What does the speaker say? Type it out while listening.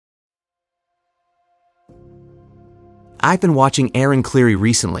I've been watching Aaron Cleary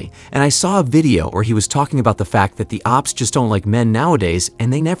recently, and I saw a video where he was talking about the fact that the ops just don't like men nowadays,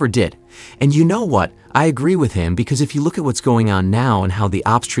 and they never did. And you know what? I agree with him, because if you look at what's going on now and how the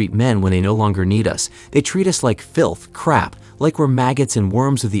ops treat men when they no longer need us, they treat us like filth, crap, like we're maggots and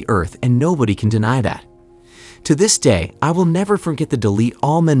worms of the earth, and nobody can deny that. To this day, I will never forget the delete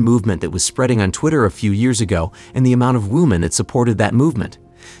all men movement that was spreading on Twitter a few years ago and the amount of women that supported that movement.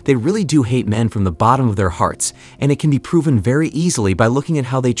 They really do hate men from the bottom of their hearts, and it can be proven very easily by looking at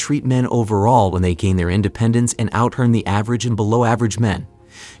how they treat men overall when they gain their independence and out-earn the average and below average men.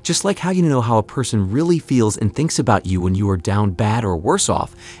 Just like how you know how a person really feels and thinks about you when you are down bad or worse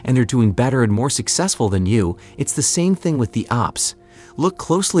off, and they're doing better and more successful than you, it's the same thing with the ops. Look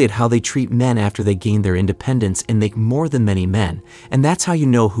closely at how they treat men after they gain their independence and make more than many men, and that's how you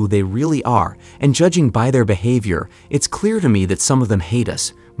know who they really are. And judging by their behavior, it's clear to me that some of them hate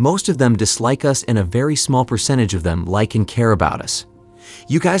us, most of them dislike us, and a very small percentage of them like and care about us.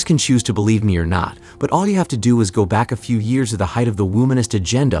 You guys can choose to believe me or not, but all you have to do is go back a few years to the height of the womanist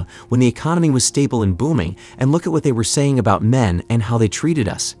agenda when the economy was stable and booming, and look at what they were saying about men and how they treated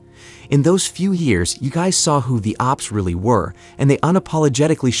us. In those few years, you guys saw who the ops really were, and they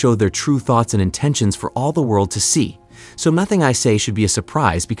unapologetically showed their true thoughts and intentions for all the world to see. So nothing I say should be a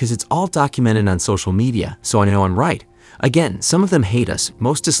surprise, because it's all documented on social media, so I know I'm right. Again, some of them hate us,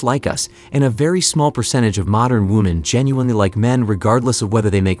 most dislike us, and a very small percentage of modern women genuinely like men regardless of whether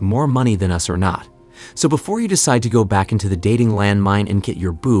they make more money than us or not. So before you decide to go back into the dating landmine and get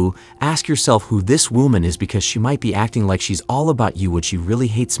your boo, ask yourself who this woman is, because she might be acting like she's all about you when she really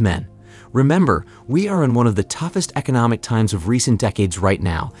hates men. Remember, we are in one of the toughest economic times of recent decades right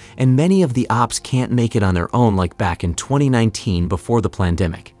now, and many of the ops can't make it on their own like back in 2019 before the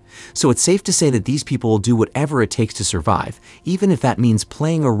pandemic. So it's safe to say that these people will do whatever it takes to survive, even if that means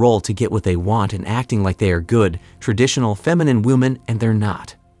playing a role to get what they want and acting like they are good, traditional, feminine women, and they're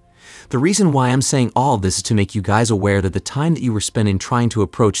not. The reason why I'm saying all this is to make you guys aware that the time that you were spending trying to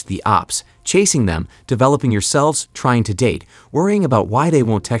approach the ops, chasing them, developing yourselves, trying to date, worrying about why they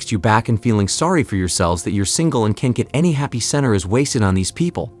won't text you back, and feeling sorry for yourselves that you're single and can't get any happy center is wasted on these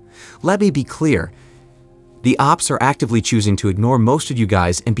people. Let me be clear. The ops are actively choosing to ignore most of you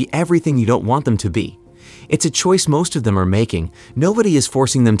guys and be everything you don't want them to be. It's a choice most of them are making. Nobody is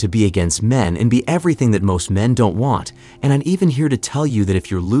forcing them to be against men and be everything that most men don't want. And I'm even here to tell you that if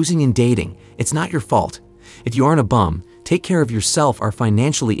you're losing in dating, it's not your fault. If you aren't a bum, take care of yourself, are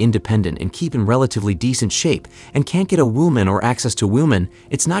financially independent, and keep in relatively decent shape, and can't get a woman or access to women,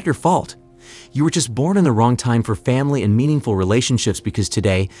 it's not your fault. You were just born in the wrong time for family and meaningful relationships, because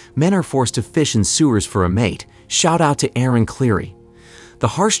today, men are forced to fish in sewers for a mate. Shout out to Aaron Cleary. The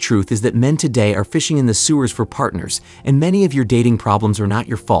harsh truth is that men today are fishing in the sewers for partners, and many of your dating problems are not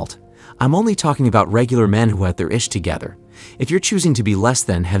your fault. I'm only talking about regular men who have their ish together. If you're choosing to be less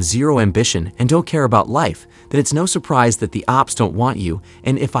than, have zero ambition, and don't care about life, then it's no surprise that the ops don't want you,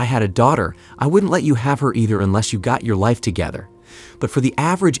 and if I had a daughter, I wouldn't let you have her either unless you got your life together. But for the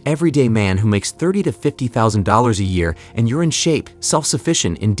average everyday man who makes $30,000 to $50,000 a year, and you're in shape,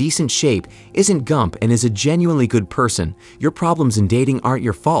 self-sufficient, in decent shape, isn't gump, and is a genuinely good person, your problems in dating aren't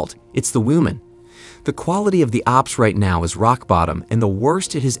your fault, it's the woman. The quality of the ops right now is rock bottom, and the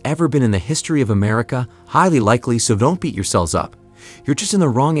worst it has ever been in the history of America, highly likely, so don't beat yourselves up. You're just in the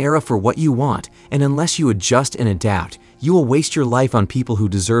wrong era for what you want, and unless you adjust and adapt, you will waste your life on people who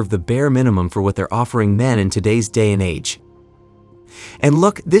deserve the bare minimum for what they're offering men in today's day and age. And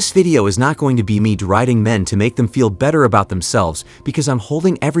look, this video is not going to be me deriding men to make them feel better about themselves, because I'm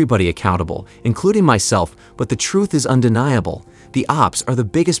holding everybody accountable, including myself, but the truth is undeniable. The ops are the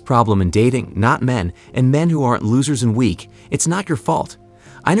biggest problem in dating, not men, and men who aren't losers and weak. It's not your fault.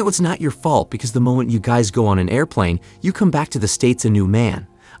 I know it's not your fault, because the moment you guys go on an airplane, you come back to the States a new man.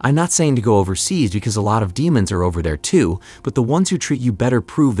 I'm not saying to go overseas, because a lot of demons are over there too, but the ones who treat you better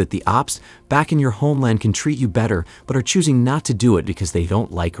prove that the ops back in your homeland can treat you better, but are choosing not to do it because they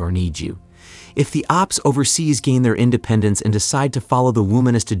don't like or need you. If the ops overseas gain their independence and decide to follow the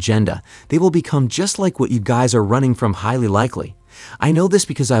womanist agenda, they will become just like what you guys are running from, highly likely. I know this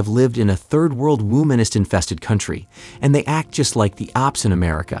because I've lived in a third world womanist-infested country, and they act just like the ops in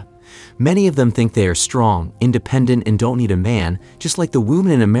America. Many of them think they are strong, independent, and don't need a man, just like the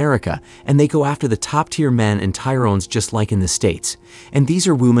women in America, and they go after the top-tier men and tyrones just like in the States. And these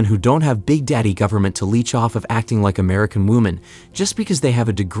are women who don't have big daddy government to leech off of acting like American women, just because they have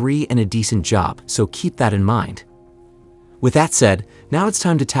a degree and a decent job, so keep that in mind. With that said, now it's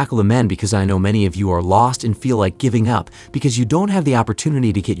time to tackle the men, because I know many of you are lost and feel like giving up because you don't have the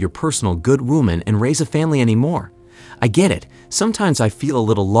opportunity to get your personal good woman and raise a family anymore. I get it. Sometimes I feel a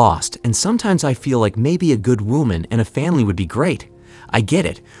little lost, and sometimes I feel like maybe a good woman and a family would be great. I get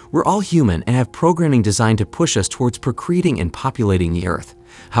it. We're all human and have programming designed to push us towards procreating and populating the earth.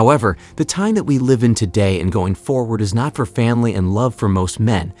 However, the time that we live in today and going forward is not for family and love for most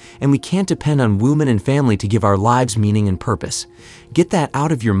men, and we can't depend on women and family to give our lives meaning and purpose. Get that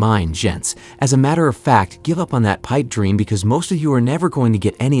out of your mind, gents. As a matter of fact, give up on that pipe dream because most of you are never going to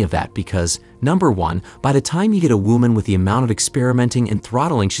get any of that because, number one, by the time you get a woman with the amount of experimenting and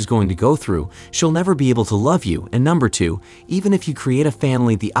throttling she's going to go through, she'll never be able to love you, and number two, even if you create a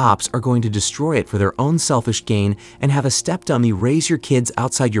family, the ops are going to destroy it for their own selfish gain and have a stepdummy raise your kids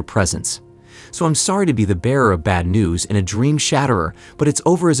outside your presence. So I'm sorry to be the bearer of bad news and a dream shatterer, but it's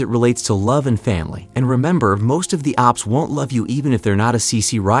over as it relates to love and family. And remember, most of the ops won't love you even if they're not a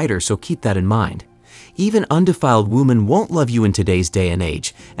CC rider, so keep that in mind. Even undefiled women won't love you in today's day and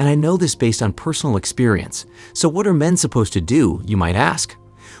age, and I know this based on personal experience. So what are men supposed to do, you might ask?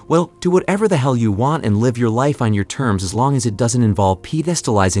 Well, do whatever the hell you want and live your life on your terms as long as it doesn't involve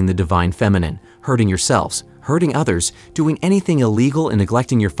pedestalizing the divine feminine, hurting yourselves, hurting others, doing anything illegal, and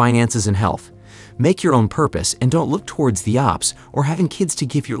neglecting your finances and health. Make your own purpose and don't look towards the ops or having kids to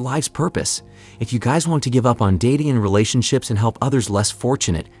give your lives purpose. If you guys want to give up on dating and relationships and help others less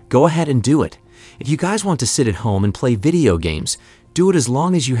fortunate, go ahead and do it. If you guys want to sit at home and play video games, do it as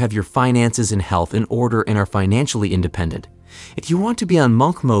long as you have your finances and health in order and are financially independent. If you want to be on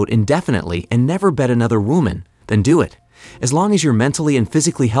monk mode indefinitely and never bet another woman, then do it. As long as you're mentally and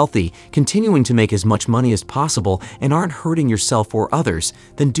physically healthy, continuing to make as much money as possible, and aren't hurting yourself or others,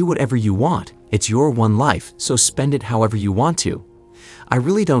 then do whatever you want. It's your one life, so spend it however you want to. I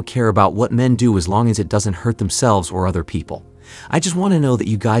really don't care about what men do as long as it doesn't hurt themselves or other people. I just want to know that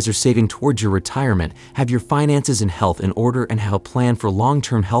you guys are saving towards your retirement, have your finances and health in order, and have a plan for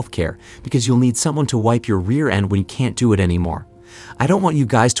long-term health care, because you'll need someone to wipe your rear end when you can't do it anymore. I don't want you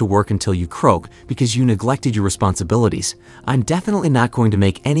guys to work until you croak because you neglected your responsibilities. I'm definitely not going to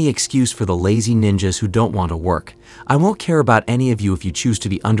make any excuse for the lazy ninjas who don't want to work. I won't care about any of you if you choose to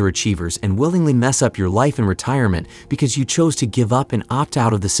be underachievers and willingly mess up your life in retirement because you chose to give up and opt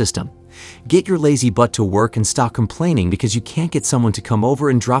out of the system. Get your lazy butt to work and stop complaining because you can't get someone to come over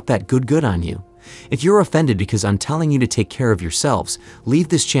and drop that good on you. If you're offended because I'm telling you to take care of yourselves, leave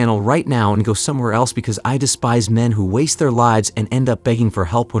this channel right now and go somewhere else because I despise men who waste their lives and end up begging for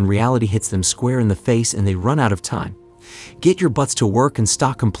help when reality hits them square in the face and they run out of time. Get your butts to work and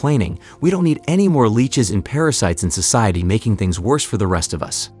stop complaining. We don't need any more leeches and parasites in society making things worse for the rest of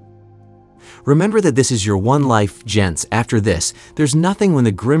us. Remember that this is your one life, gents. After this, there's nothing when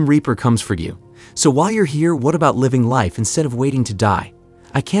the Grim Reaper comes for you. So while you're here, what about living life instead of waiting to die?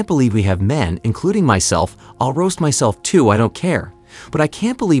 I can't believe we have men, including myself. I'll roast myself too, I don't care. But I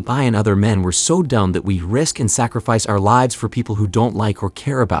can't believe I and other men were so dumb that we risk and sacrifice our lives for people who don't like or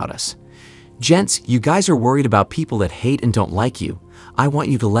care about us. Gents, you guys are worried about people that hate and don't like you. I want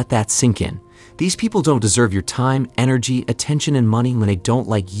you to let that sink in. These people don't deserve your time, energy, attention, and money when they don't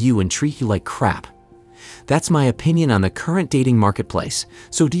like you and treat you like crap. That's my opinion on the current dating marketplace.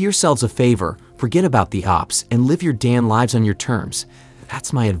 So do yourselves a favor, forget about the ops, and live your damn lives on your terms.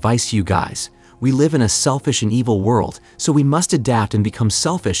 That's my advice to you guys. We live in a selfish and evil world, so we must adapt and become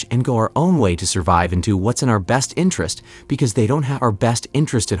selfish and go our own way to survive and do what's in our best interest because they don't have our best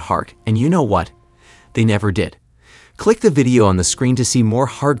interest at heart. And you know what? They never did. Click the video on the screen to see more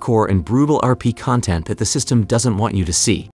hardcore and brutal RP content that the system doesn't want you to see.